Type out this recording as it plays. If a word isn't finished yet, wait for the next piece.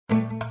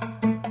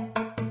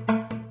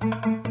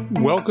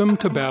Welcome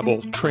to Babel,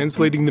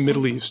 Translating the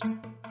Middle East,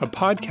 a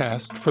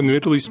podcast from the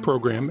Middle East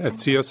program at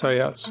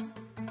CSIS.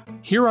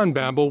 Here on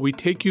Babel, we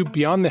take you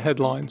beyond the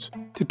headlines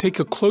to take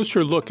a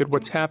closer look at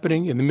what's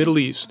happening in the Middle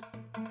East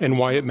and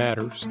why it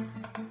matters.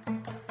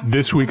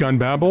 This week on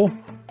Babel,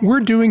 we're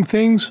doing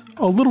things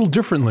a little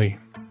differently.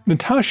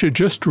 Natasha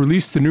just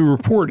released the new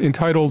report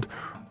entitled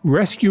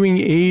Rescuing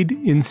Aid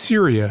in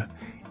Syria,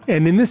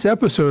 and in this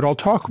episode, I'll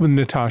talk with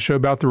Natasha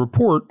about the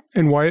report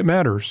and why it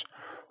matters.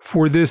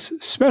 For this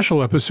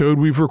special episode,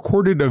 we've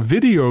recorded a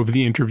video of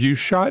the interview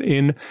shot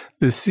in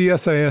the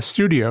CSIS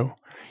studio.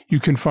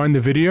 You can find the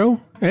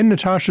video and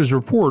Natasha's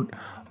report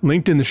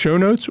linked in the show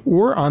notes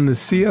or on the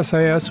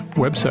CSIS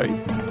website.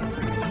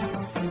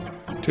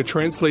 To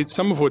translate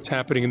some of what's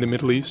happening in the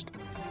Middle East,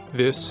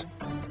 this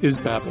is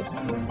Babel.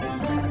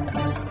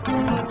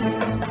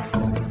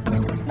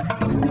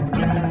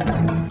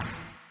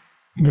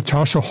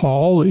 Natasha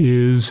Hall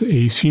is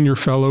a senior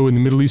fellow in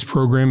the Middle East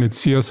program at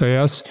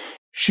CSIS.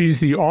 She's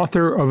the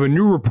author of a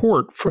new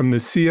report from the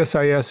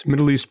CSIS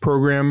Middle East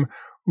program,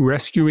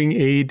 Rescuing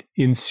Aid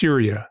in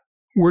Syria.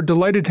 We're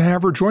delighted to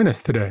have her join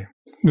us today.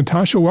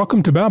 Natasha,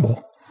 welcome to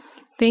Babel.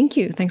 Thank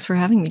you. Thanks for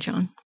having me,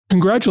 John.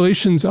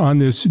 Congratulations on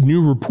this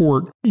new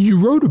report. You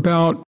wrote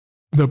about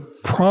the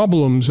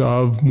problems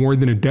of more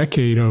than a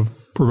decade of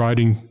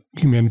providing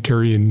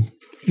humanitarian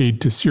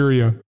aid to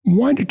Syria.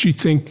 Why did you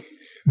think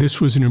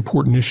this was an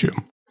important issue?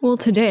 Well,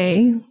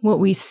 today, what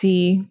we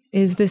see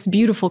is this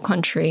beautiful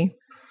country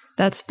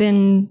that's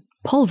been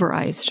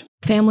pulverized.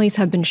 Families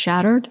have been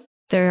shattered.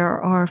 There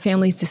are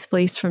families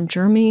displaced from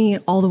Germany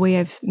all the way.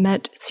 I've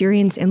met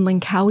Syrians in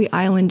Langkawi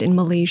Island in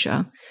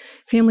Malaysia.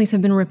 Families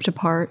have been ripped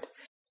apart.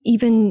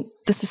 Even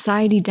the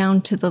society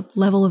down to the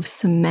level of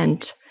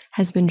cement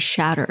has been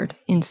shattered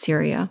in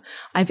Syria.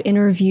 I've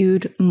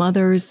interviewed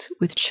mothers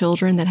with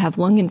children that have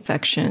lung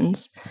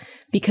infections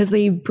because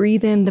they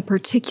breathe in the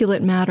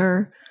particulate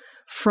matter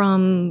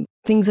from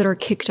things that are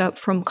kicked up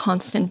from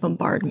constant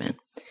bombardment.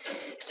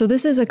 So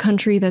this is a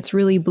country that's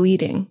really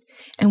bleeding,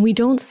 and we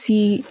don't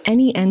see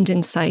any end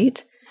in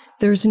sight.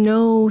 There's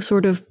no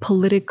sort of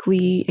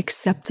politically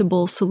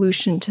acceptable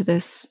solution to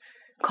this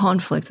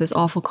conflict, this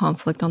awful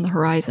conflict on the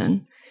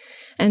horizon.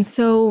 And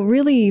so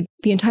really,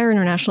 the entire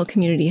international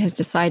community has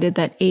decided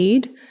that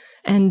aid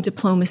and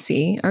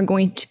diplomacy are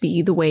going to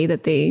be the way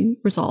that they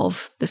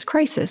resolve this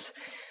crisis.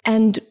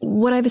 And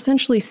what I've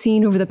essentially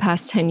seen over the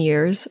past 10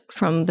 years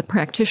from the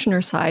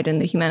practitioner side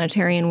and the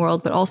humanitarian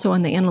world, but also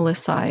on the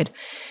analyst side,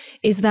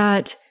 is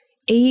that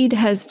aid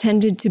has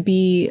tended to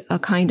be a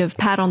kind of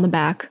pat on the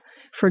back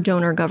for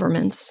donor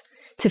governments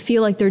to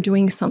feel like they're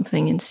doing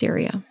something in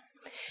Syria.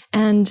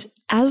 And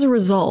as a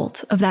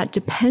result of that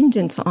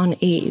dependence on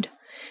aid,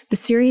 the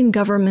Syrian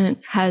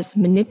government has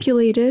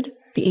manipulated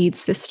the aid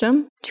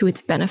system to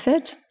its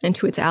benefit and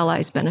to its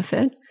allies'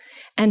 benefit,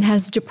 and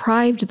has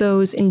deprived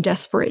those in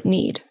desperate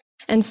need.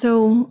 And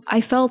so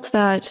I felt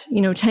that,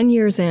 10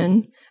 years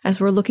in, as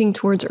we're looking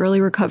towards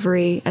early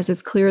recovery, as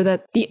it's clear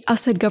that the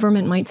Assad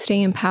government might stay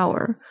in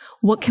power,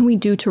 what can we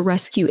do to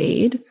rescue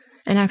aid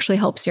and actually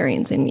help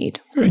Syrians in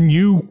need? And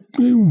you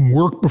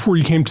worked, before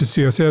you came to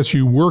CSIS,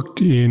 you worked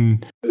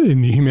in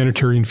the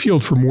humanitarian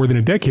field for more than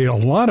a decade. A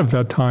lot of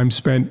that time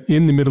spent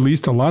in the Middle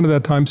East, a lot of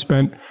that time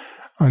spent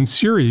on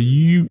Syria.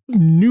 You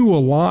knew a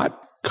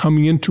lot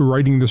coming into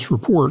writing this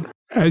report.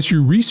 As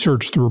you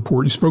researched the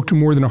report, you spoke to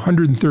more than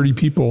 130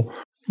 people.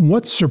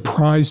 What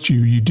surprised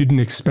you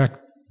didn't expect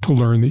to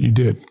learn that you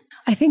did?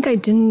 I think I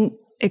didn't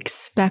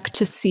expect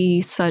to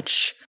see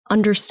such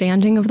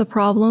understanding of the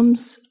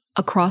problems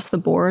across the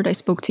board. I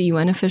spoke to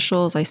UN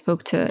officials, I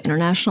spoke to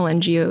international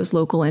NGOs,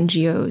 local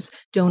NGOs,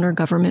 donor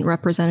government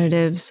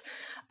representatives,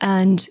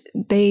 and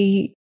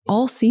they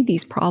all see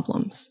these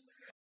problems.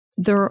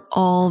 They're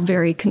all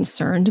very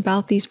concerned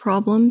about these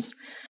problems.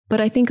 But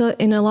I think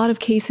in a lot of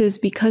cases,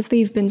 because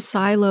they've been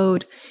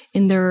siloed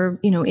in their,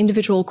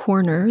 individual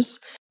corners,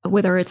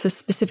 whether it's a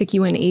specific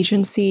UN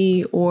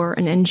agency or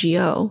an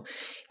NGO,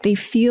 they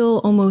feel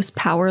almost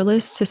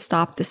powerless to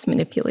stop this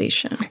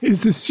manipulation.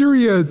 Is the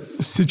Syria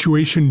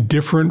situation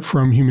different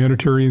from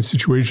humanitarian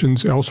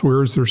situations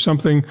elsewhere? Is there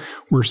something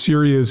where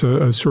Syria is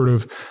a sort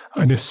of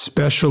an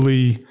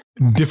especially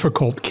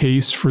difficult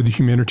case for the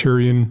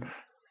humanitarian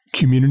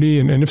community?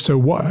 And if so,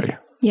 why?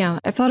 Yeah,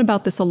 I've thought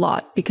about this a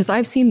lot because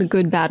I've seen the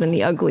good, bad, and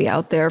the ugly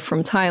out there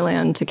from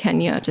Thailand to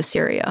Kenya to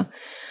Syria.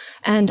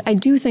 And I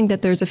do think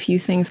that there's a few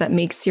things that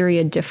make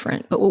Syria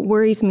different, but what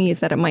worries me is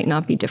that it might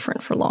not be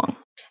different for long.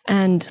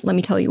 And let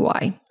me tell you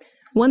why.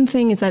 One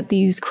thing is that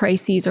these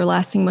crises are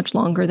lasting much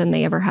longer than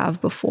they ever have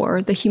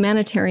before. The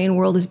humanitarian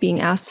world is being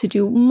asked to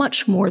do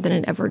much more than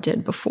it ever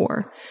did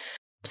before.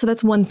 So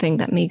that's one thing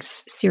that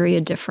makes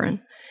Syria different.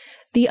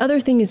 The other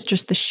thing is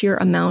just the sheer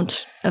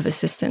amount of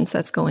assistance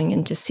that's going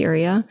into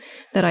Syria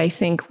that I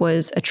think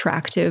was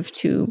attractive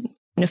to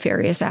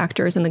nefarious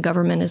actors in the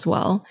government as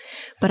well.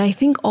 But I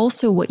think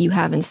also what you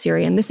have in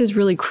Syria, and this is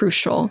really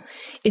crucial,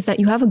 is that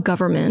you have a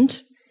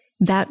government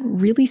that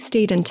really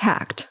stayed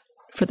intact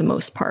for the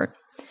most part.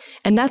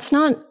 And that's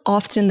not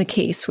often the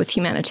case with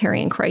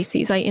humanitarian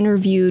crises. I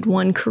interviewed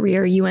one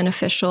career UN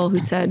official who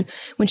said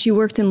when she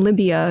worked in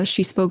Libya,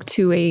 she spoke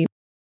to a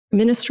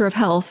minister of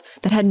health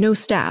that had no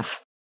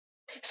staff.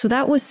 So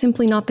that was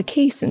simply not the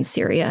case in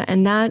Syria.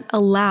 And that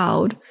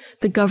allowed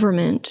the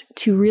government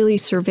to really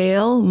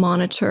surveil,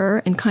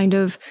 monitor, and kind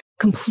of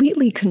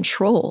completely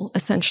control,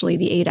 essentially,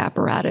 the aid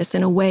apparatus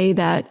in a way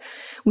that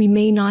we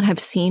may not have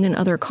seen in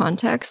other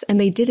contexts.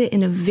 And they did it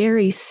in a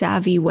very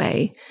savvy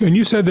way. And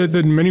you said that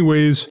in many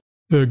ways,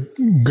 the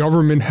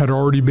government had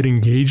already been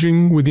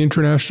engaging with the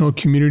international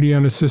community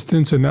on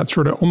assistance, and that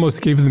sort of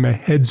almost gave them a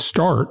head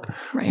start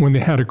when they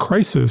had a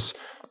crisis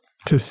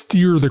to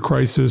steer the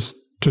crisis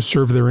to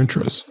serve their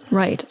interests.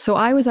 Right. So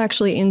I was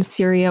actually in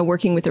Syria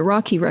working with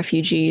Iraqi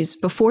refugees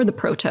before the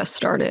protests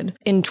started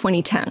in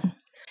 2010.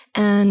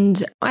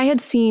 And I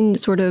had seen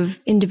sort of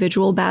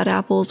individual bad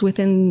apples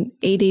within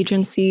aid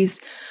agencies,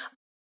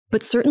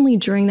 but certainly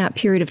during that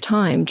period of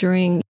time,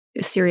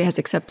 Syria has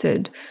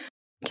accepted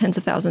tens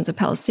of thousands of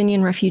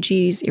Palestinian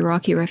refugees,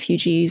 Iraqi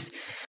refugees.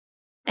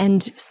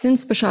 And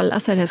since Bashar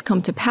al-Assad has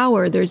come to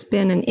power, there's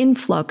been an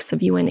influx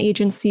of UN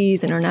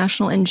agencies,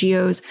 international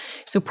NGOs.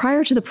 So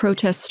prior to the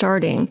protests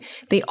starting,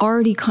 they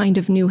already kind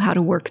of knew how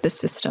to work the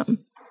system.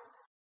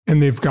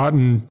 And they've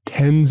gotten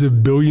tens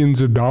of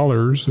billions of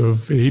dollars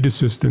of aid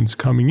assistance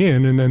coming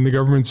in, and then the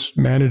government's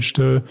managed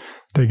to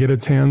get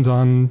its hands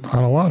on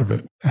a lot of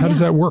it. How does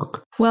that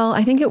work? Well,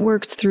 I think it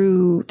works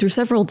through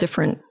several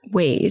different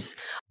ways.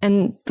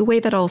 And the way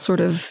that I'll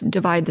sort of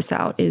divide this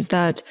out is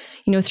that,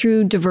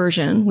 through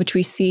diversion, which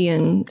we see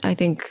in, I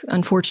think,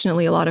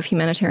 unfortunately, a lot of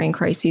humanitarian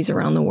crises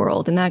around the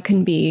world. And that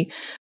can be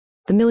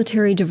the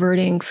military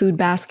diverting food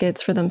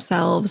baskets for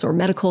themselves or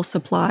medical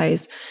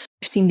supplies.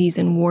 We've seen these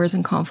in wars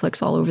and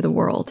conflicts all over the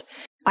world.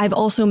 I've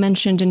also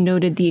mentioned and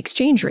noted the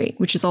exchange rate,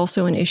 which is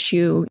also an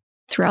issue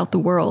throughout the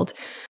world.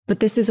 But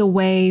this is a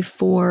way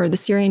for the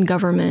Syrian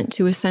government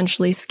to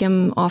essentially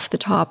skim off the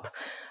top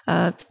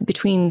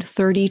between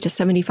 30 to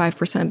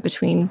 75%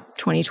 between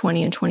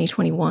 2020 and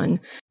 2021,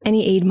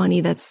 any aid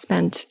money that's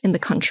spent in the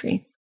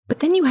country. But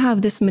then you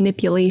have this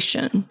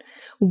manipulation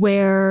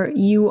where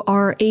you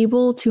are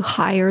able to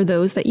hire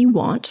those that you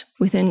want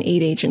within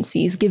aid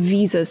agencies, give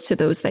visas to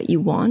those that you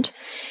want,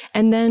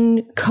 and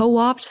then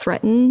co-opt,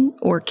 threaten,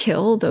 or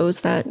kill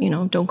those that,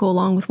 don't go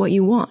along with what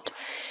you want.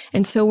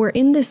 And so we're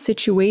in this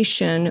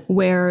situation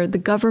where the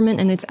government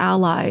and its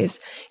allies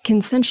can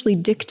essentially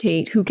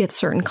dictate who gets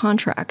certain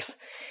contracts.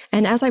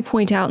 And as I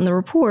point out in the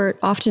report,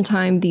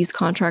 oftentimes these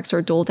contracts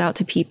are doled out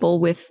to people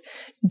with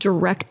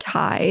direct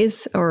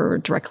ties or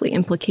directly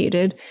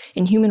implicated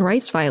in human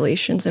rights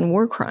violations and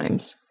war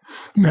crimes.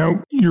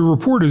 Now, your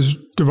report is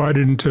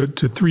divided into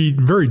three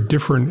very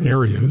different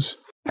areas.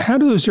 How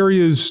do those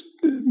areas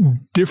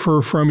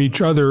differ from each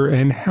other,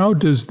 and how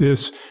does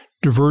this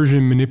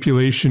diversion,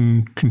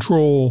 manipulation,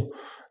 control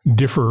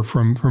differ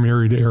from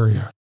area to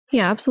area?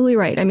 Yeah, absolutely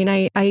right. I mean,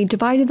 I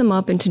divided them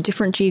up into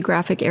different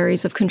geographic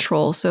areas of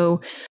control.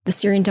 So the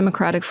Syrian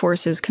Democratic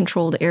Forces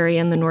controlled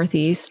area in the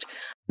northeast,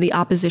 the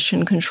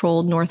opposition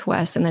controlled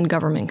northwest, and then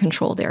government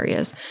controlled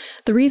areas.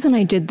 The reason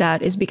I did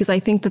that is because I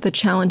think that the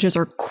challenges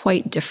are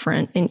quite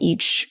different in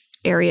each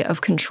area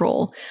of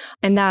control.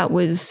 And that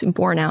was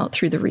borne out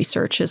through the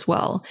research as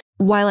well.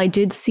 While I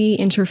did see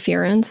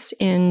interference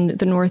in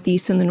the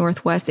Northeast and the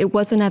Northwest, it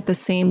wasn't at the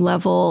same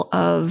level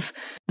of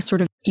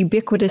sort of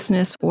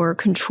ubiquitousness or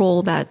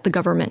control that the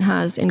government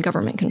has in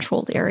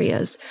government-controlled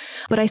areas.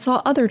 But I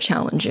saw other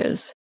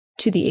challenges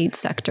to the aid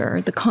sector,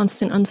 the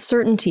constant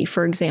uncertainty,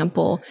 for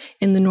example,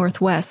 in the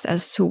Northwest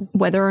as to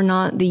whether or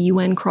not the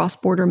UN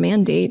cross-border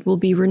mandate will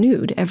be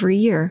renewed every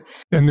year.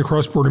 And the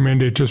cross-border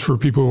mandate, just for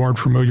people who aren't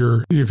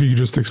familiar, if you could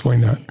just explain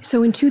that.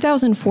 So in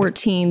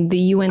 2014, the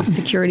UN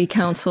Security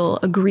Council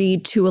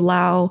agreed to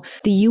allow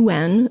the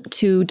UN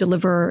to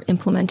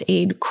implement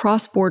aid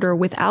cross-border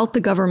without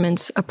the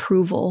government's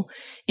approval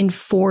in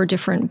 4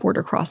 different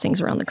border crossings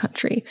around the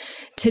country.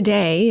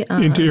 Today...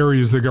 into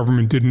areas the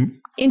government didn't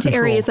Into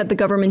areas that the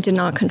government did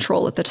not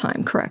control at the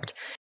time, correct.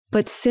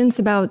 But since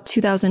about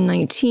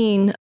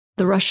 2019,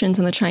 the Russians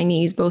and the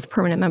Chinese, both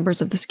permanent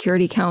members of the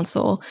Security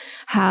Council,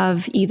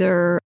 have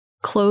either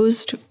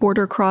closed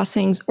border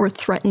crossings or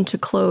threatened to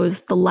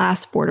close the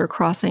last border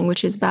crossing,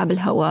 which is Bab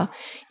el-Hawa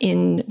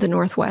in the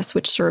Northwest,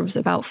 which serves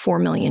about 4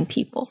 million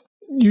people.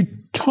 You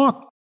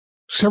talk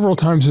several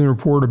times in the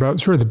report about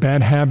sort of the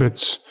bad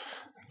habits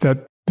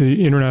that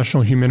the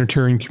international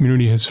humanitarian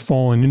community has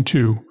fallen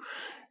into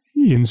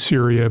in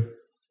Syria,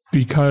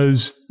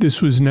 because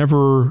this was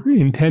never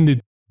intended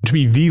to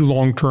be the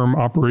long-term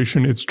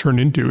operation it's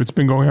turned into. It's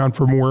been going on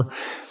for more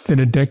than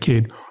a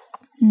decade.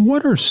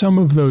 What are some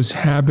of those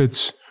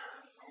habits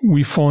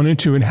we've fallen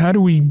into, and how do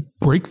we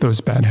break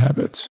those bad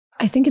habits?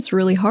 I think it's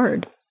really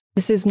hard.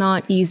 This is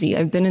not easy.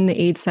 I've been in the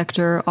aid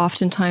sector.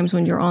 Oftentimes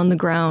when you're on the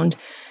ground,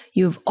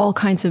 You have all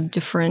kinds of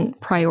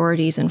different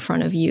priorities in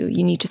front of you.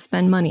 You need to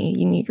spend money.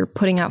 You're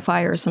putting out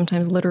fires,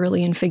 sometimes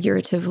literally and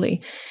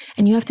figuratively.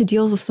 And you have to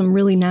deal with some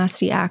really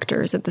nasty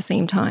actors at the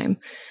same time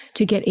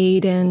to get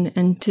aid in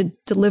and to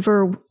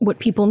deliver what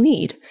people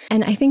need.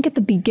 And I think at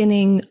the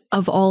beginning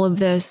of all of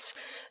this,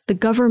 the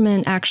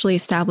government actually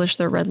established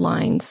their red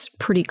lines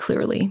pretty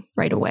clearly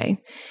right away.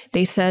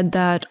 They said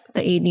that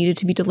the aid needed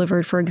to be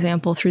delivered, for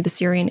example, through the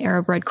Syrian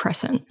Arab Red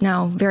Crescent,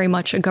 now very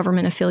much a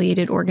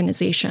government-affiliated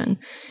organization.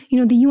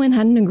 The UN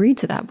hadn't agreed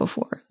to that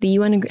before. The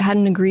UN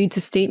hadn't agreed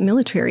to state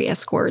military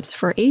escorts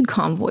for aid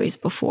convoys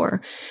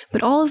before.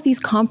 But all of these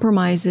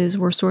compromises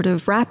were sort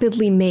of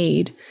rapidly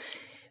made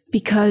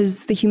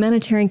because the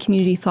humanitarian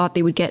community thought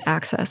they would get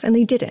access, and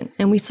they didn't.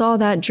 And we saw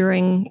that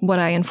during what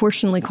I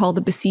unfortunately call the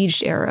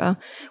besieged era,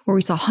 where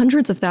we saw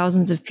hundreds of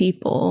thousands of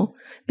people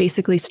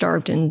basically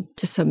starved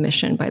into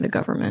submission by the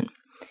government.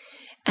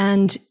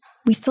 And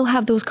we still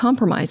have those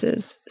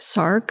compromises.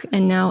 SARC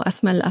and now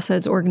Asma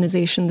al-Assad's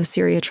organization, the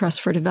Syria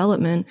Trust for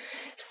Development,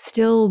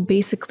 still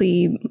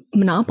basically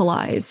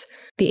monopolize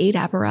the aid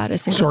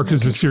apparatus. SARC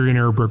is the Syrian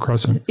Arab Red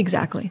Crescent.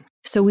 Exactly.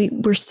 So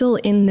we're still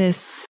in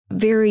this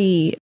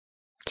very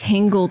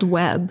tangled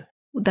web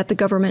that the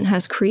government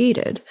has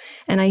created.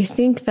 And I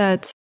think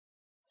that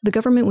the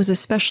government was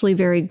especially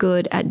very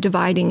good at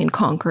dividing and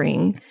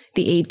conquering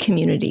the aid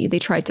community. They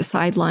tried to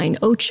sideline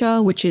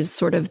OCHA, which is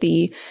sort of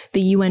the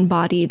UN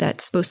body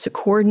that's supposed to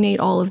coordinate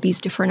all of these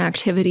different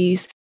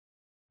activities,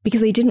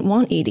 because they didn't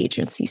want aid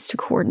agencies to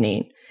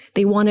coordinate.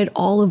 They wanted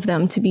all of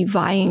them to be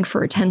vying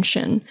for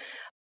attention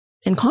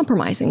and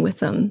compromising with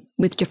them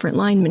with different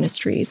line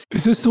ministries.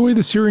 Is this the way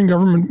the Syrian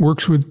government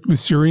works with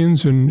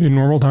Syrians in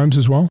normal times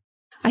as well?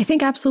 I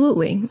think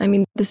absolutely. I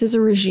mean, this is a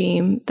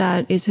regime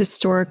that is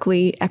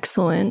historically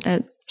excellent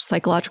at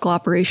psychological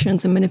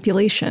operations and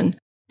manipulation.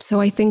 So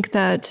I think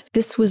that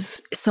this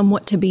was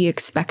somewhat to be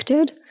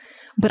expected,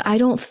 but I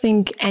don't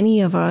think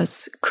any of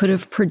us could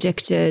have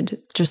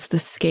predicted just the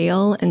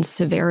scale and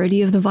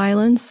severity of the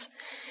violence.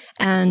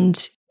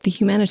 And the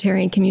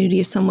humanitarian community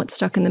is somewhat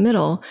stuck in the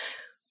middle.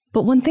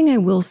 But one thing I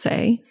will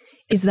say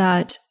is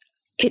that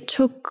it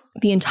took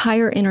the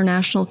entire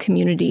international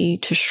community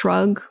to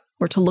shrug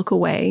or to look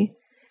away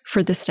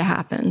for this to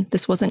happen.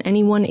 This wasn't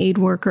any one aid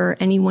worker,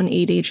 any one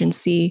aid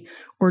agency,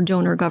 or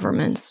donor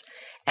governments.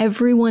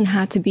 Everyone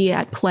had to be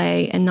at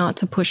play and not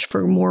to push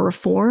for more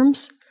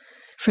reforms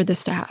for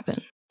this to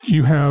happen.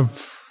 You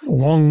have a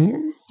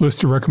long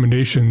list of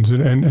recommendations,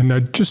 and I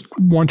just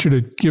want you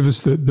to give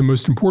us the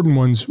most important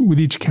ones with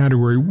each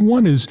category.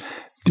 One is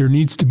there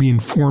needs to be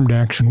informed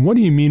action. What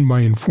do you mean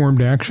by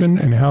informed action,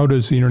 and how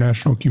does the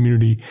international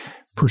community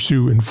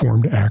pursue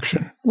informed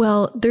action?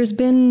 Well, there's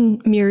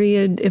been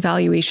myriad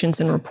evaluations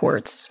and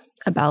reports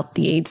about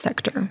the aid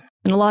sector,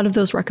 and a lot of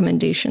those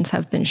recommendations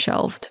have been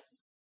shelved.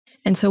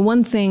 And so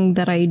one thing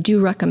that I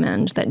do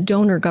recommend that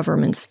donor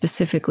governments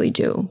specifically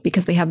do,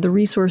 because they have the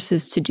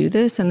resources to do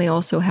this and they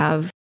also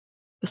have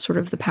sort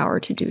of the power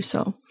to do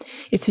so,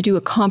 is to do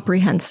a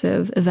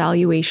comprehensive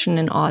evaluation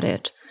and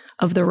audit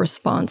of the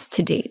response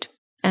to date.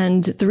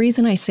 And the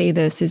reason I say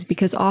this is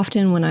because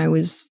often when I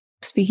was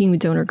speaking with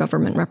donor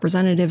government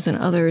representatives and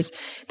others,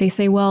 they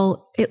say,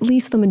 well, at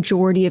least the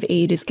majority of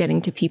aid is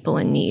getting to people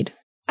in need.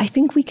 I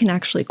think we can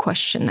actually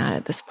question that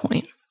at this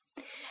point.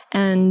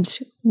 And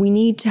we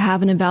need to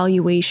have an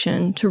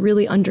evaluation to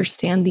really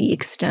understand the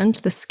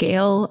extent, the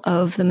scale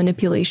of the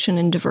manipulation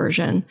and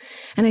diversion.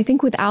 And I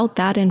think without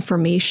that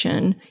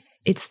information,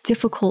 it's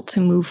difficult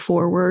to move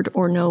forward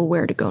or know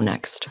where to go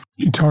next.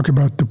 You talk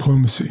about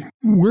diplomacy.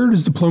 Where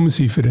does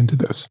diplomacy fit into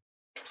this?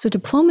 So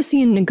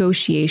diplomacy and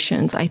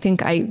negotiations, I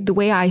think the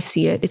way I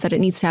see it is that it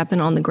needs to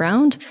happen on the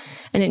ground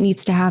and it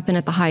needs to happen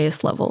at the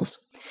highest levels.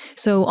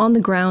 So on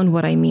the ground,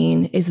 what I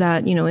mean is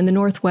that, in the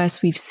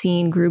Northwest, we've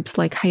seen groups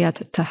like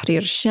Hayat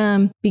Tahrir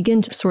Sham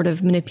begin to sort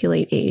of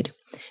manipulate aid.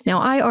 Now,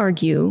 I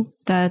argue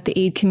that the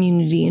aid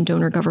community and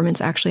donor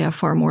governments actually have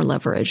far more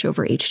leverage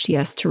over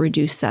HTS to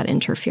reduce that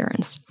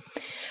interference.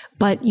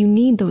 But you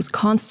need those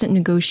constant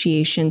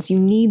negotiations. You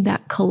need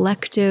that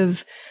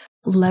collective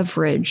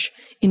leverage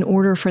in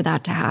order for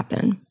that to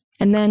happen.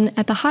 And then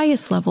at the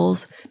highest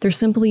levels, there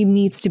simply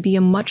needs to be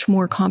a much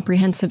more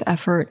comprehensive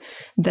effort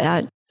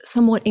that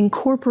somewhat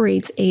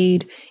incorporates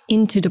aid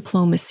into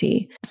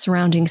diplomacy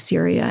surrounding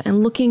Syria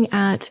and looking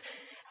at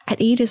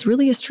aid as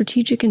really a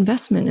strategic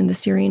investment in the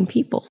Syrian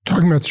people.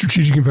 Talking about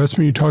strategic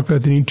investment, you talked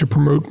about the need to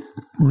promote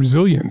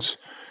resilience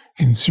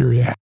in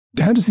Syria.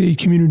 How does the aid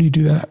community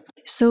do that?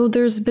 So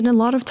there's been a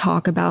lot of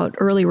talk about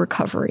early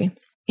recovery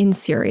in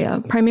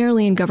Syria,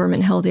 primarily in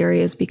government-held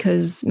areas,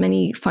 because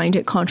many find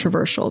it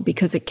controversial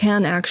because it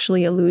can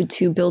actually allude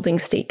to building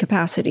state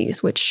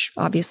capacities, which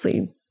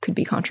obviously could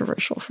be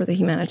controversial for the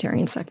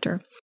humanitarian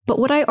sector. But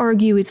what I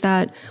argue is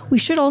that we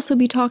should also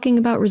be talking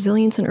about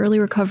resilience and early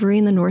recovery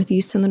in the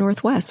Northeast and the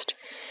Northwest.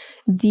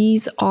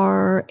 These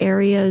are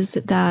areas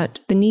that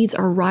the needs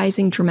are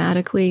rising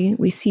dramatically.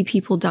 We see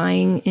people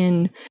dying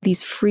in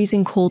these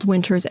freezing cold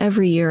winters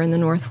every year in the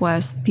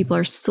Northwest. People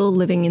are still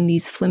living in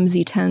these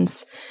flimsy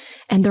tents.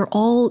 And they're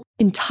all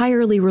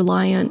entirely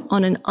reliant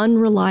on an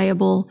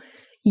unreliable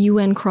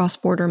UN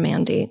cross-border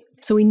mandate.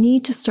 So we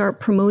need to start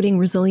promoting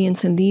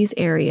resilience in these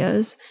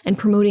areas and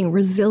promoting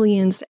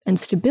resilience and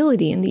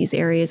stability in these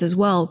areas as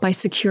well by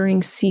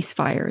securing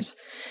ceasefires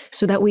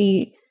so that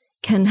we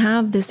can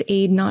have this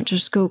aid not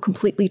just go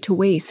completely to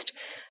waste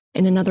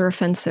in another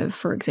offensive,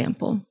 for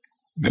example.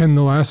 And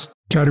the last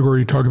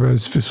category you talk about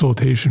is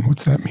facilitation.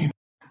 What's that mean?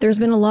 There's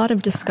been a lot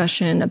of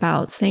discussion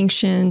about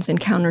sanctions and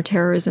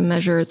counterterrorism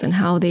measures and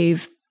how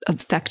they've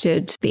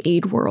affected the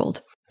aid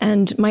world.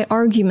 And my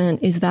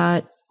argument is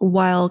that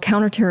while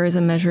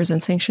counterterrorism measures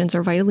and sanctions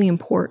are vitally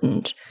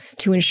important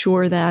to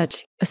ensure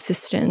that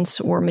assistance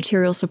or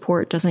material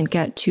support doesn't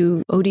get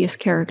to odious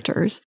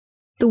characters,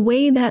 the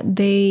way that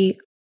they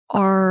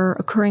are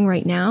occurring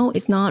right now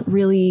is not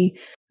really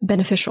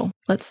beneficial,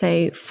 let's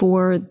say,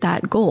 for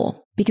that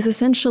goal. Because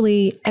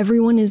essentially,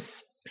 everyone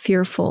is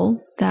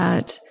fearful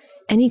that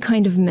any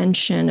kind of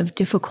mention of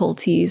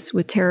difficulties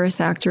with terrorist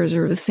actors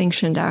or with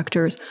sanctioned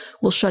actors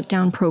will shut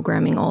down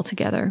programming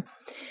altogether.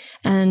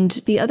 And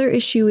the other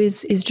issue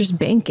is just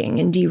banking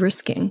and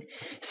de-risking.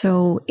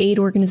 So aid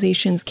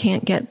organizations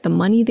can't get the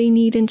money they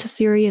need into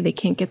Syria. They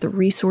can't get the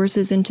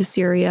resources into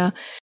Syria.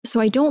 So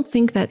I don't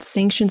think that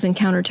sanctions and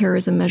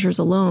counterterrorism measures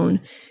alone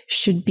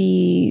should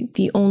be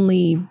the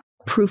only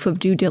proof of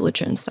due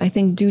diligence. I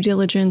think due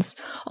diligence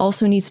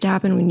also needs to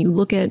happen when you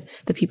look at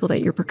the people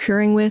that you're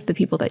procuring with, the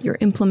people that you're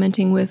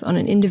implementing with on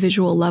an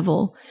individual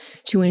level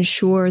to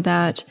ensure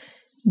that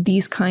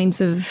these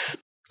kinds of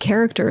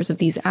characters of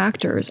these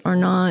actors are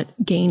not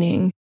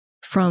gaining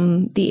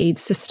from the aid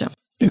system.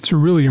 It's a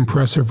really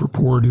impressive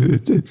report.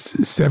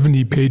 It's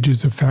 70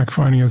 pages of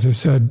fact-finding, as I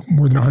said,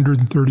 more than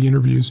 130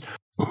 interviews.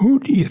 Who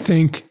do you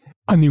think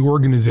on the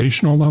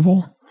organizational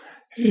level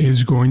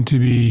is going to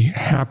be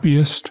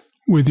happiest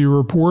with your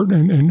report?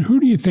 And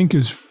who do you think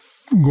is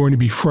going to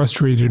be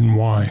frustrated and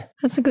why?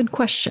 That's a good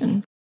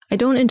question. I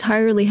don't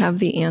entirely have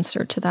the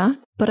answer to that,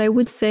 but I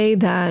would say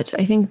that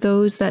I think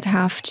those that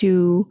have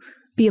to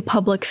be a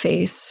public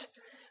face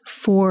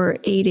for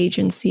aid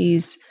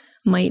agencies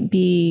might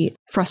be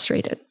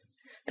frustrated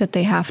that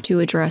they have to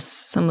address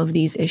some of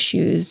these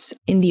issues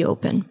in the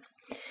open.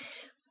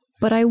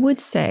 But I would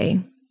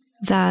say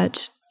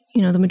that,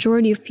 the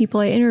majority of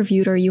people I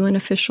interviewed are UN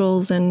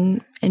officials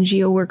and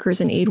NGO workers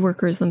and aid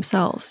workers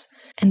themselves,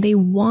 and they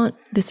want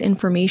this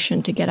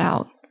information to get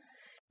out.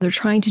 They're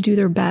trying to do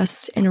their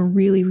best in a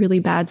really, really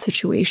bad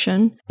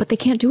situation, but they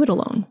can't do it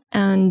alone.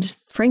 And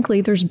frankly,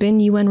 there's been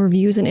UN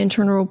reviews and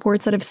internal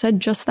reports that have said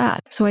just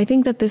that. So I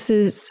think that this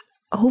is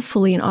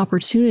hopefully an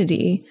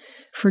opportunity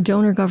for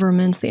donor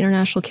governments, the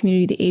international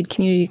community, the aid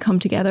community to come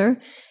together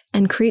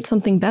and create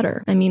something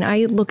better. I mean,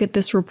 I look at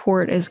this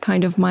report as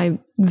kind of my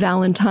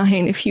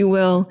Valentine, if you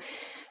will,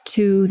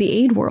 to the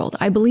aid world.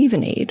 I believe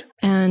in aid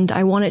and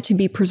I want it to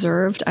be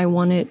preserved. I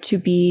want it to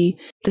be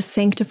the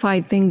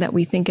sanctified thing that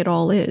we think it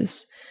all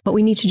is. But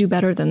we need to do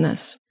better than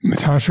this.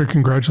 Natasha,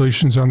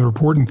 congratulations on the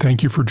report and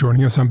thank you for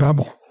joining us on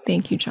Babel.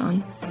 Thank you,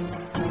 John.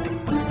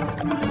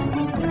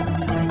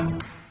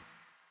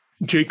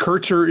 Jake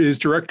Kurtzer is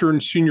Director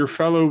and Senior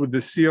Fellow with the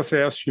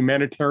CSIS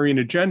Humanitarian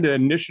Agenda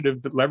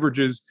initiative that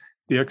leverages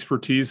the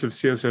expertise of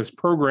CSIS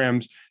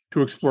programs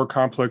to explore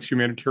complex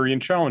humanitarian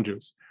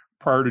challenges.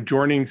 Prior to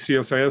joining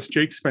CSIS,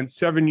 Jake spent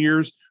 7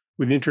 years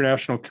with the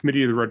International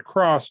Committee of the Red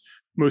Cross,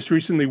 most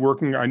recently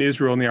working on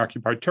Israel and the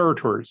occupied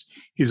territories.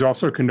 He's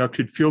also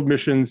conducted field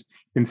missions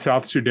in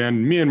South Sudan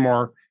and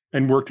Myanmar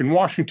and worked in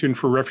Washington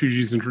for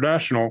Refugees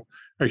International,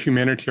 a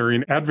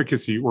humanitarian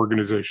advocacy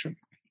organization.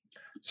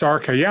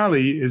 Sarah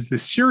Kayali is the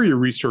Syria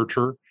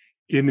researcher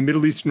in the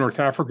Middle East and North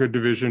Africa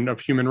division of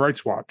Human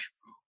Rights Watch.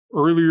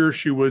 Earlier,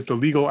 she was the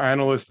legal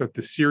analyst at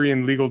the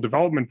Syrian Legal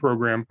Development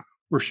Program,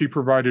 where she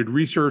provided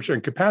research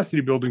and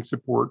capacity building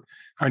support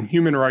on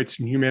human rights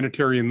and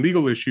humanitarian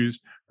legal issues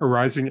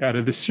arising out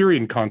of the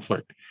Syrian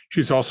conflict.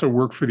 She's also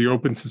worked for the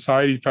Open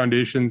Society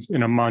Foundations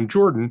in Amman,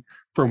 Jordan,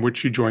 from which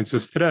she joins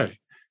us today.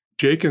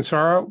 Jake and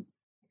Sarah,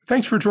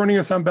 thanks for joining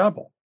us on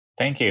Babel.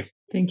 Thank you.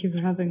 Thank you for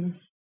having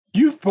us.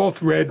 You've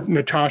both read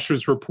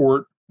Natasha's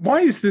report.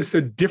 Why is this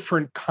a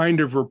different kind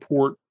of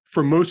report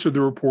from most of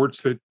the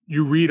reports that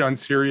you read on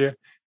Syria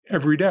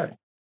every day?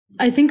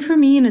 I think for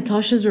me,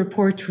 Natasha's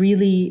report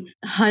really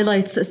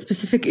highlights a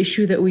specific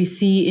issue that we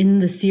see in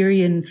the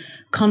Syrian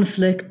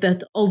conflict,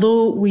 that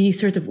although we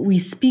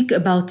speak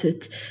about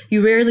it,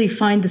 you rarely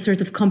find the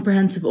sort of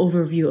comprehensive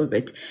overview of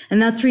it.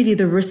 And that's really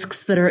the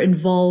risks that are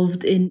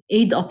involved in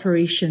aid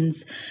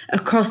operations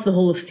across the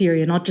whole of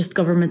Syria, not just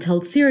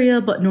government-held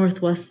Syria, but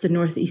northwest and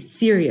northeast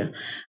Syria.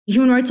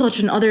 Human Rights Watch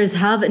and others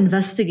have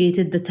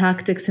investigated the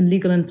tactics and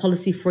legal and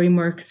policy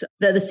frameworks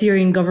that the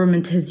Syrian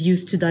government has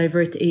used to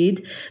divert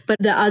aid. But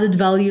the added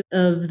value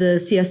of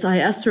the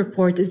CSIS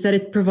report is that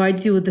it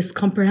provides you with this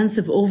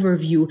comprehensive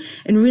overview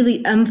and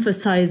really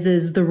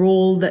emphasizes the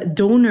role that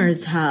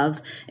donors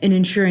have in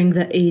ensuring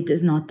that aid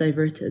is not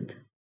diverted.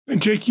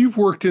 And Jake, you've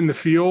worked in the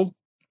field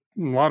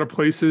in a lot of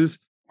places.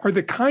 Are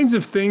the kinds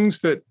of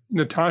things that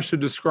Natasha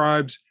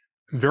describes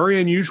very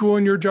unusual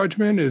in your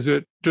judgment? Is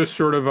it just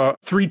sort of a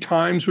 3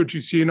 times what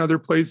you see in other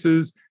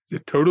places? Is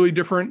it totally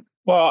different?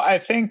 Well, I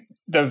think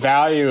the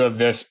value of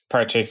this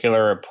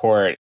particular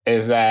report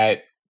is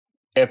that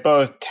it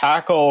both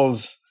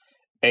tackles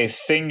a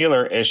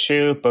singular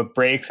issue, but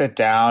breaks it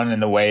down in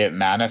the way it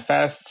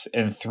manifests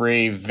in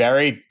 3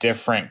 very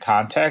different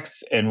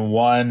contexts in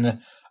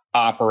one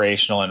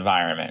operational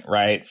environment,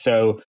 right?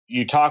 So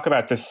you talk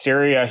about the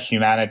Syria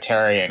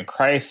humanitarian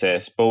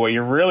crisis, but what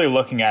you're really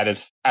looking at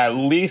is at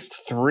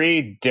least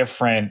 3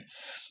 different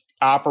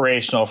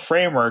operational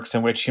frameworks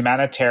in which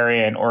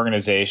humanitarian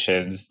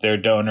organizations, their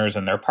donors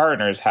and their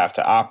partners have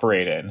to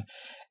operate in.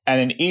 And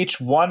in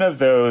each one of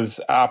those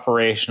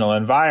operational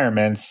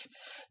environments,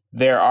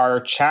 there are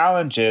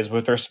challenges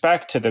with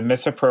respect to the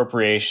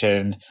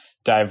misappropriation,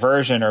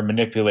 diversion, or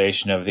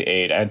manipulation of the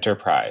aid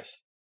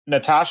enterprise.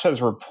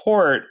 Natasha's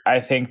report, I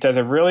think, does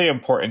a really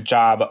important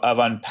job of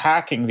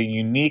unpacking the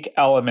unique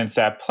elements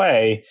at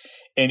play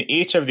in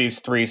each of these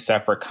 3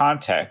 separate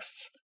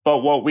contexts. But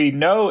what we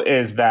know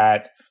is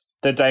that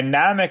the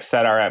dynamics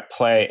that are at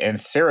play in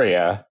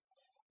Syria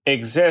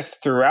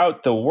exist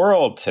throughout the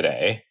world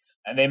today,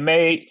 and they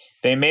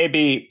may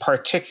be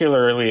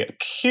particularly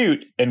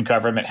acute in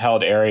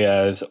government-held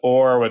areas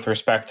or with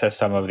respect to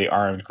some of the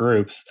armed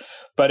groups,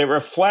 but it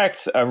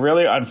reflects a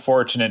really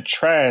unfortunate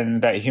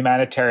trend that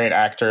humanitarian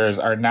actors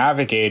are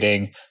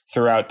navigating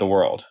throughout the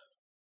world.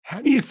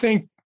 How do you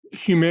think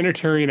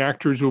humanitarian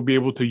actors will be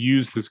able to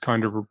use this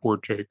kind of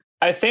report, Jake?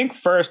 I think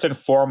first and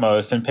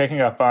foremost, and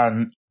picking up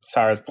on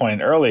Sarah's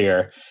point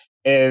earlier,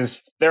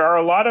 is there are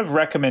a lot of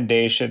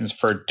recommendations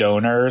for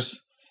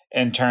donors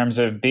in terms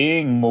of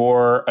being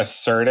more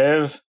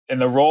assertive in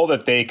the role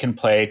that they can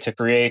play to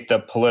create the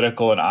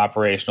political and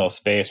operational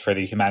space for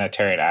the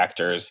humanitarian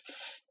actors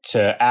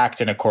to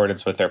act in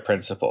accordance with their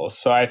principles.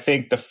 So I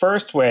think the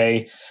first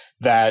way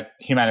that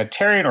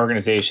humanitarian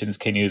organizations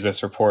can use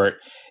this report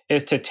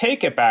is to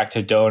take it back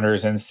to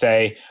donors and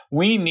say,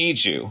 we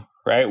need you.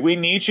 Right? We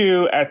need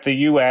you at the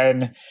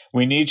UN.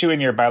 We need you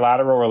in your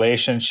bilateral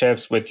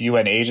relationships with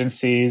UN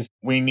agencies.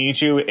 We need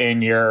you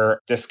in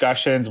your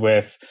discussions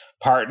with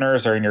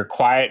partners or in your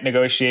quiet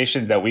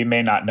negotiations that we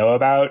may not know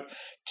about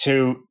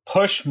to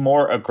push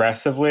more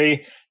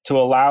aggressively to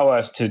allow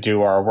us to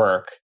do our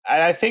work.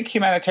 And I think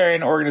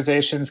humanitarian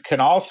organizations can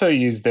also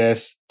use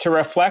this to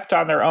reflect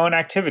on their own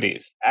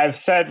activities. I've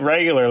said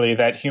regularly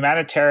that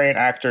humanitarian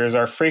actors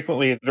are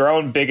frequently their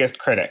own biggest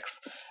critics.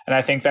 And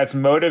I think that's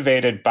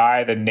motivated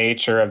by the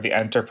nature of the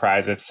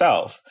enterprise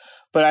itself.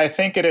 But I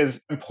think it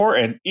is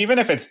important, even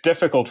if it's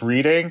difficult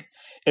reading,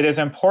 it is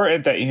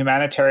important that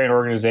humanitarian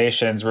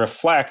organizations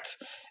reflect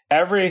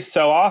every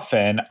so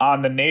often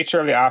on the nature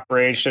of the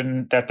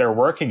operation that they're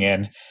working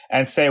in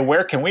and say,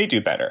 where can we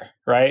do better,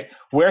 right?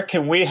 Where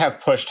can we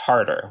have pushed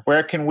harder?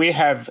 Where can we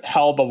have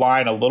held the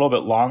line a little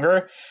bit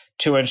longer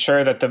to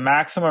ensure that the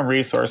maximum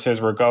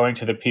resources were going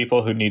to the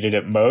people who needed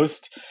it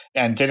most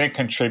and didn't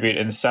contribute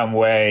in some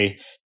way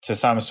to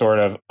some sort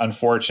of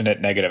unfortunate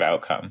negative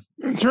outcome?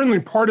 And certainly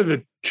part of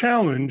the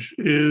challenge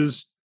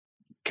is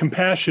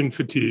compassion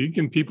fatigue,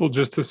 and people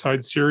just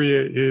decide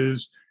Syria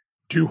is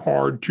too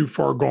hard, too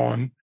far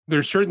gone.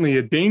 There's certainly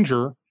a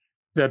danger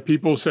that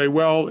people say,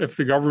 well, if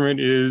the government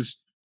is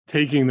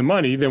taking the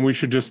money, then we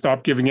should just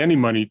stop giving any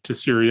money to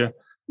Syria.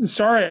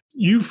 Sarah,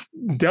 you've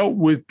dealt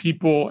with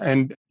people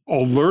and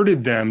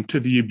alerted them to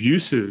the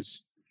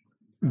abuses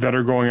that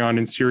are going on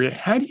in Syria.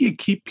 How do you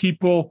keep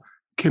people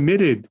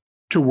committed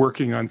to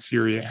working on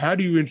Syria? How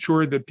do you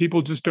ensure that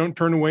people just don't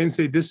turn away and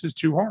say, this is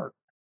too hard?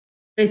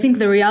 I think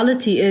the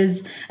reality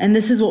is, and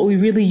this is what we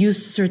really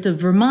use to sort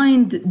of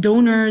remind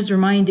donors,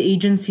 remind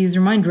agencies,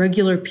 remind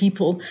regular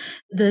people,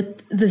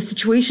 that the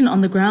situation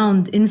on the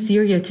ground in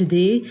Syria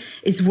today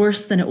is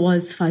worse than it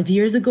was 5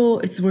 years ago.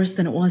 It's worse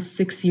than it was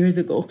 6 years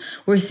ago.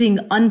 We're seeing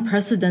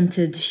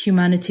unprecedented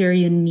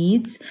humanitarian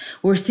needs.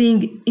 We're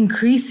seeing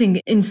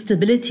increasing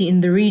instability in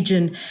the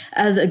region,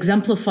 as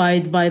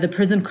exemplified by the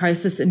prison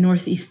crisis in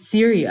northeast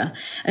Syria.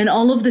 And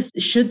all of this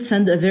should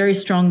send a very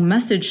strong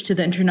message to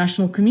the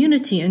international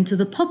community and to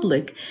the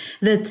public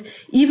that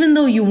even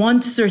though you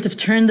want to sort of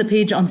turn the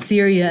page on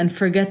Syria and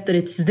forget that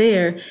it's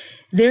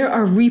there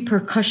are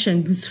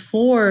repercussions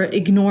for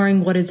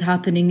ignoring what is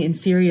happening in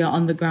Syria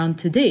on the ground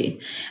today.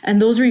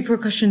 And those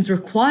repercussions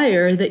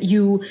require that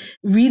you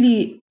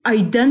really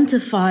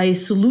identify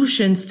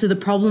solutions to the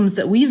problems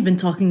that we've been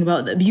talking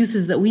about, the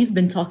abuses that we've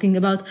been talking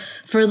about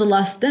for the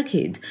last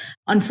decade.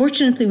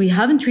 Unfortunately, we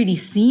haven't really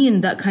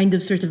seen that kind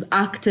of sort of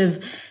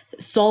active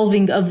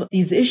solving of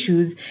these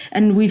issues.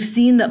 And we've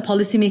seen that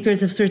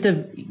policymakers have sort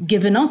of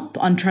given up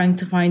on trying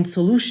to find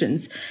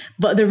solutions.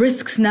 But the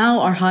risks now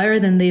are higher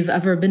than they've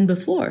ever been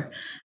before.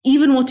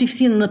 Even what we've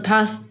seen in the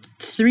past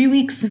 3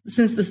 weeks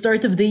since the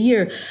start of the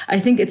year, I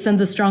think it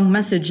sends a strong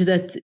message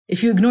that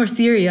if you ignore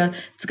Syria,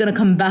 it's going to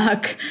come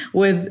back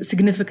with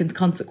significant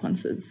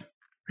consequences.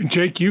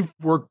 Jake, you've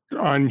worked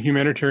on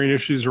humanitarian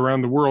issues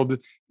around the world.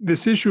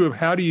 This issue of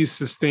how do you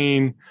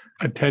sustain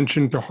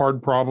attention to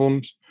hard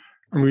problems?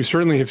 I mean, we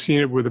certainly have seen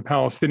it with the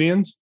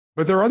Palestinians,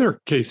 but there are other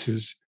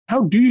cases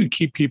How do you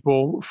keep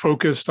people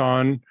focused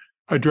on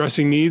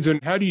addressing needs?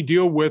 And how do you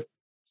deal with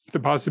the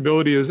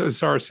possibility, as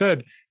Sarah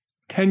said,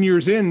 10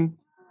 years in,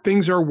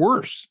 things are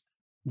worse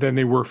than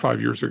they were 5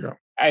 years ago?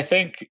 I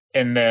think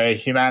in the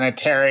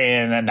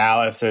humanitarian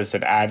analysis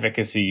and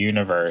advocacy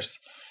universe,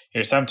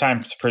 you're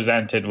sometimes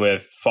presented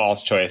with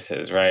false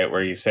choices, right?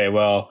 Where you say,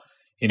 well,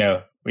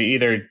 we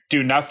either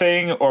do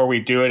nothing or we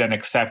do it and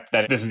accept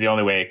that this is the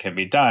only way it can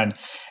be done.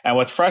 And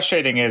what's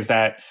frustrating is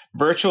that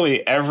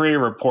virtually every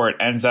report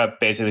ends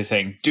up basically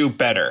saying, do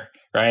better,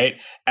 right?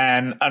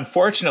 And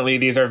unfortunately,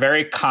 these are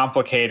very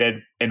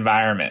complicated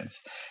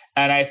environments.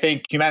 And I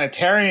think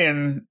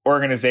humanitarian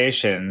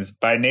organizations,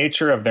 by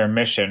nature of their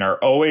mission, are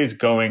always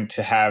going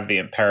to have the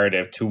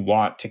imperative to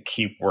want to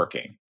keep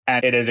working.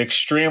 And it is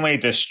extremely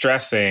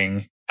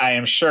distressing. I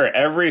am sure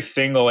every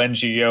single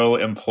NGO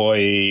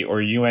employee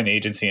or UN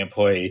agency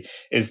employee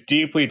is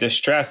deeply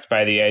distressed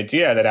by the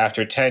idea that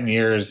after 10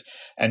 years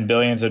and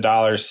billions of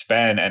dollars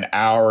spent and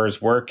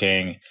hours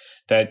working,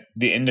 that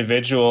the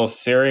individual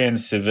Syrian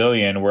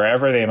civilian,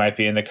 wherever they might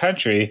be in the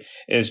country,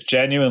 is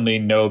genuinely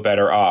no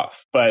better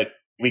off. But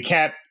we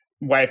can't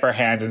wipe our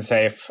hands and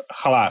say,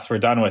 halas, we're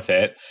done with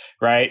it,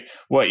 right?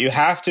 What you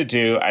have to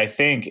do, I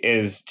think,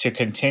 is to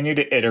continue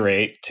to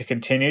iterate, to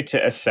continue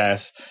to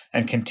assess,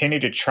 and continue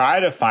to try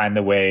to find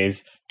the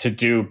ways to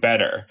do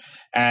better.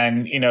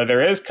 And,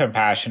 there is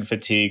compassion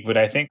fatigue, but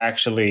I think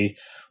actually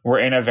we're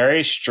in a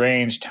very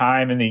strange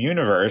time in the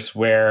universe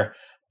where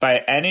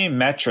by any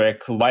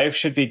metric, life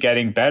should be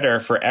getting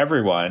better for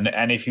everyone.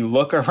 And if you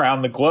look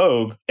around the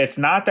globe, it's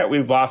not that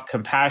we've lost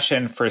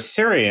compassion for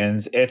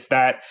Syrians. It's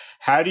that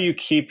how do you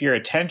keep your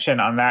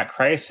attention on that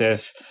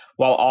crisis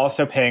while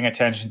also paying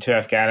attention to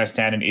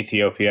Afghanistan and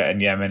Ethiopia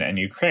and Yemen and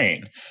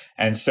Ukraine?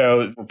 And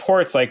so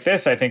reports like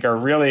this, I think, are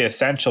really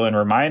essential in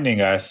reminding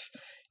us,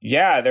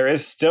 yeah, there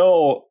is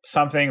still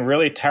something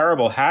really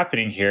terrible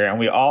happening here. And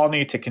we all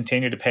need to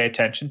continue to pay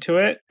attention to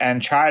it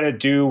and try to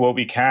do what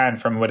we can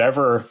from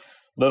whatever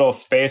little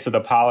space of the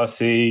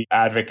policy,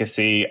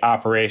 advocacy,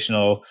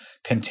 operational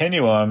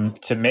continuum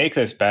to make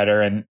this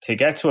better and to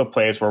get to a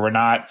place where we're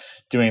not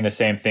doing the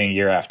same thing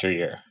year after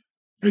year.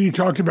 And you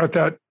talked about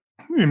that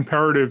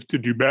imperative to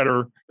do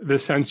better, the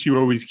sense you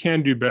always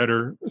can do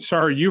better.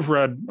 Sarah, you've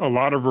read a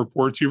lot of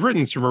reports. You've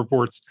written some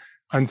reports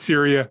on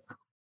Syria.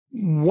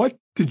 What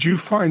did you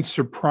find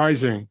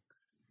surprising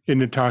in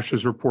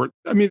Natasha's report?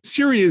 I mean,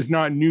 Syria is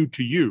not new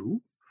to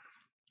you.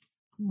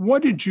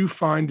 What did you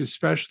find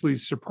especially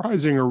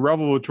surprising or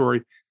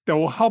revelatory that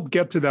will help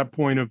get to that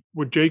point of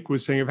what Jake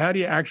was saying of how do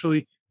you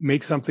actually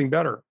make something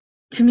better?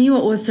 To me,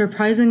 what was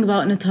surprising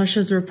about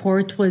Natasha's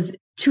report was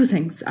two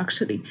things,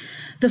 actually.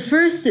 The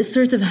first is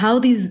sort of how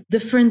these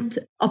different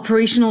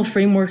operational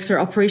frameworks or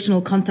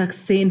operational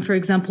contexts, say in, for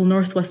example,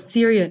 Northwest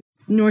Syria,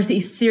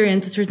 Northeast Syria,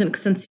 and to a certain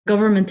extent,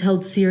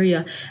 government-held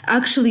Syria,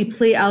 actually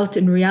play out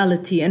in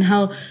reality, and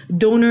how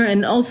donor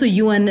and also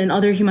UN and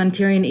other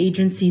humanitarian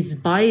agencies'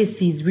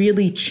 biases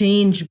really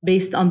change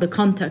based on the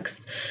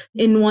context.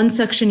 In one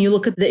section, you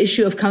look at the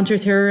issue of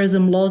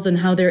counterterrorism laws and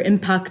how they're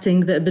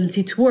impacting the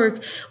ability to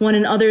work, when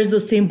in others,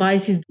 those same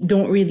biases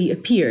don't really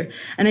appear.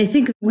 And I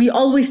think we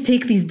always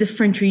take these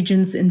different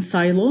regions in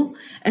silo,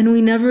 and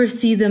we never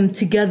see them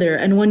together.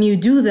 And when you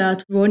do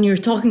that, when you're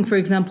talking, for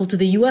example, to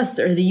the US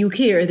or the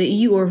UK or the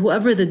EU or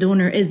whoever the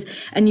donor is,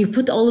 and you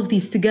put all of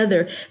these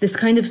together, this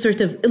kind of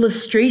sort of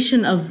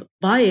illustration of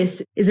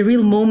bias is a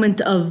real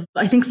moment of,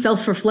 I think,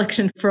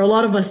 self-reflection for a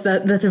lot of us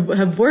that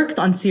have worked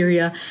on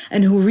Syria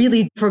and who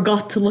really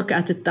forgot to look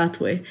at it that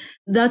way.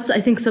 That's, I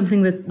think,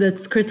 something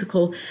that's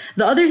critical.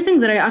 The other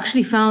thing that I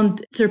actually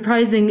found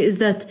surprising is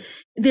that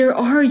there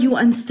are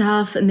UN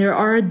staff and there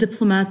are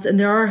diplomats and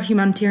there are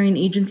humanitarian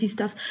agency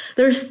staffs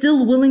that are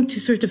still willing to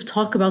sort of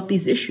talk about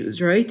these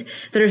issues, right?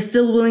 That are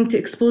still willing to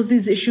expose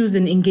these issues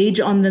and engage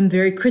on them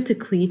very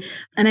critically.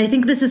 And I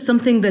think this is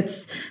something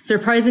that's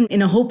surprising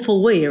in a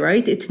hopeful way,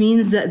 right? It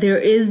means that there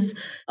is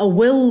a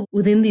will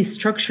within these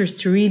structures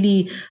to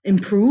really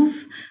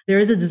improve. There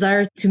is a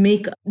desire to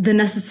make the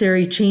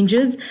necessary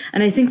changes.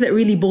 And I think that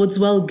really bodes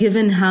well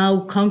given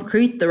how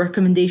concrete the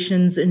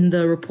recommendations in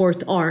the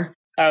report are.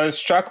 I was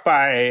struck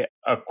by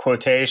a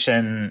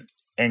quotation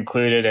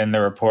included in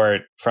the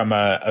report from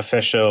an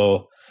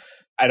official,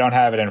 I don't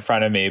have it in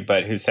front of me,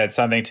 but who said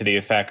something to the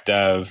effect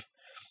of,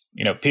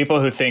 people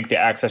who think the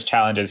access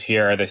challenges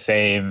here are the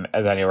same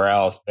as anywhere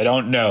else, they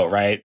don't know,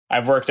 right?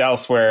 I've worked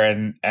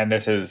elsewhere and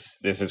this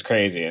is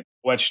crazy.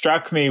 What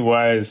struck me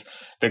was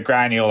the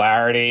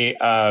granularity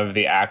of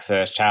the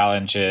access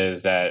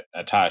challenges that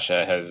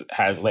Natasha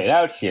has laid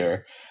out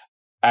here.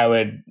 I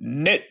would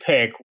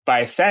nitpick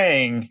by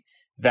saying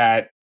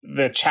that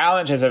the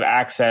challenges of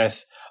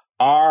access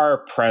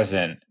are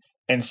present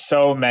in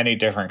so many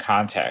different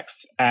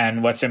contexts.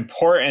 And what's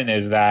important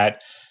is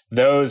that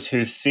those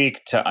who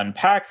seek to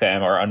unpack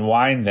them or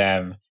unwind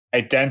them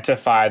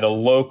identify the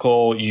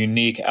local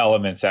unique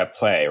elements at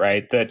play,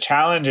 right? The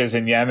challenges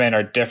in Yemen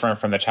are different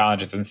from the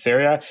challenges in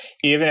Syria,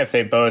 even if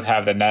they both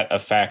have the net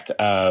effect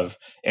of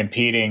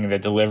impeding the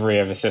delivery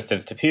of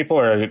assistance to people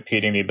or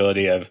impeding the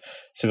ability of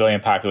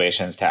civilian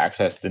populations to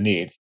access the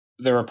needs.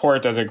 the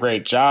report does a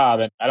great job.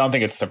 And I don't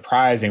think it's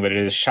surprising, but it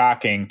is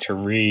shocking to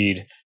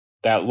read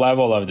that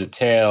level of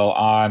detail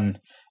on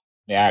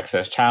the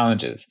access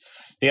challenges.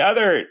 The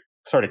other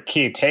sort of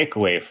key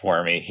takeaway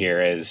for me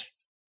here is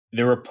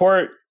the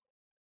report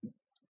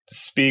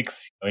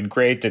speaks in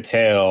great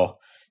detail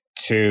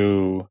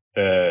to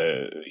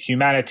the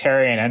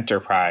humanitarian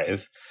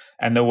enterprise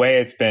and the way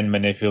it's been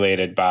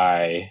manipulated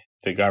by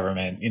the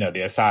government,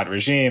 the Assad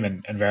regime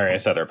and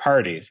various other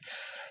parties.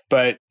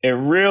 But it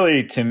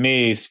really, to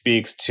me,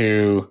 speaks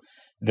to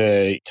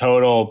the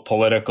total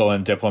political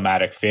and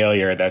diplomatic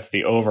failure that's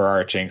the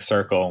overarching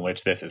circle in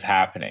which this is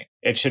happening.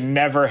 It should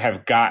never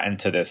have gotten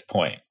to this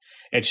point.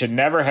 It should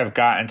never have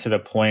gotten to the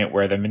point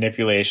where the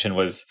manipulation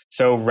was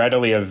so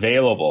readily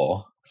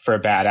available for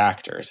bad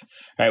actors,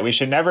 right? We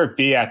should never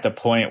be at the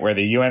point where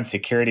the UN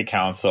Security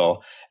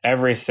Council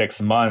every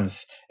 6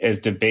 months is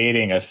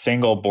debating a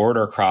single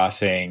border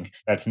crossing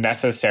that's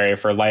necessary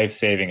for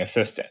life-saving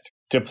assistance.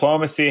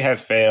 Diplomacy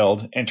has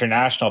failed,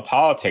 international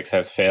politics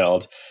has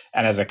failed,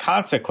 and as a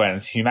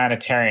consequence,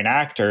 humanitarian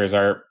actors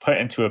are put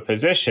into a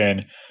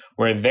position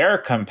where they're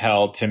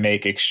compelled to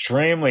make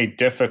extremely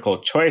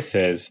difficult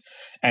choices,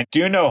 and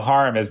do no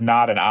harm is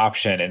not an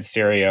option in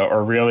Syria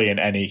or really in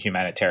any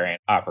humanitarian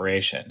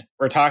operation.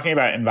 We're talking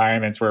about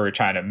environments where we're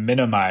trying to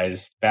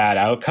minimize bad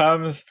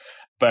outcomes,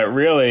 but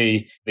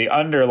really the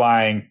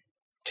underlying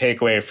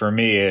takeaway for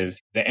me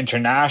is the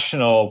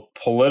international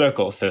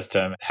political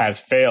system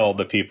has failed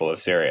the people of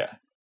Syria.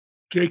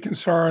 Jake and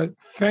Sarah,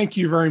 thank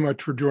you very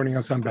much for joining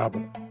us on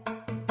Babel.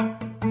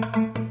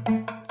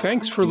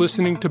 Thanks for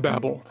listening to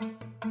Babel.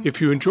 If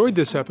you enjoyed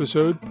this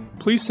episode,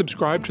 please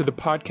subscribe to the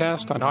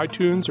podcast on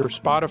iTunes or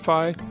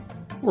Spotify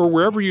or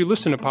wherever you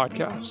listen to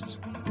podcasts.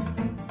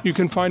 You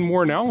can find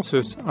more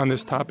analysis on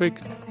this topic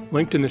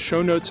linked in the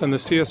show notes on the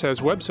CSIS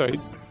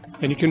website,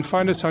 and you can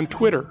find us on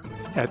Twitter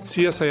at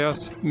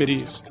CSIS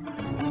Mideast.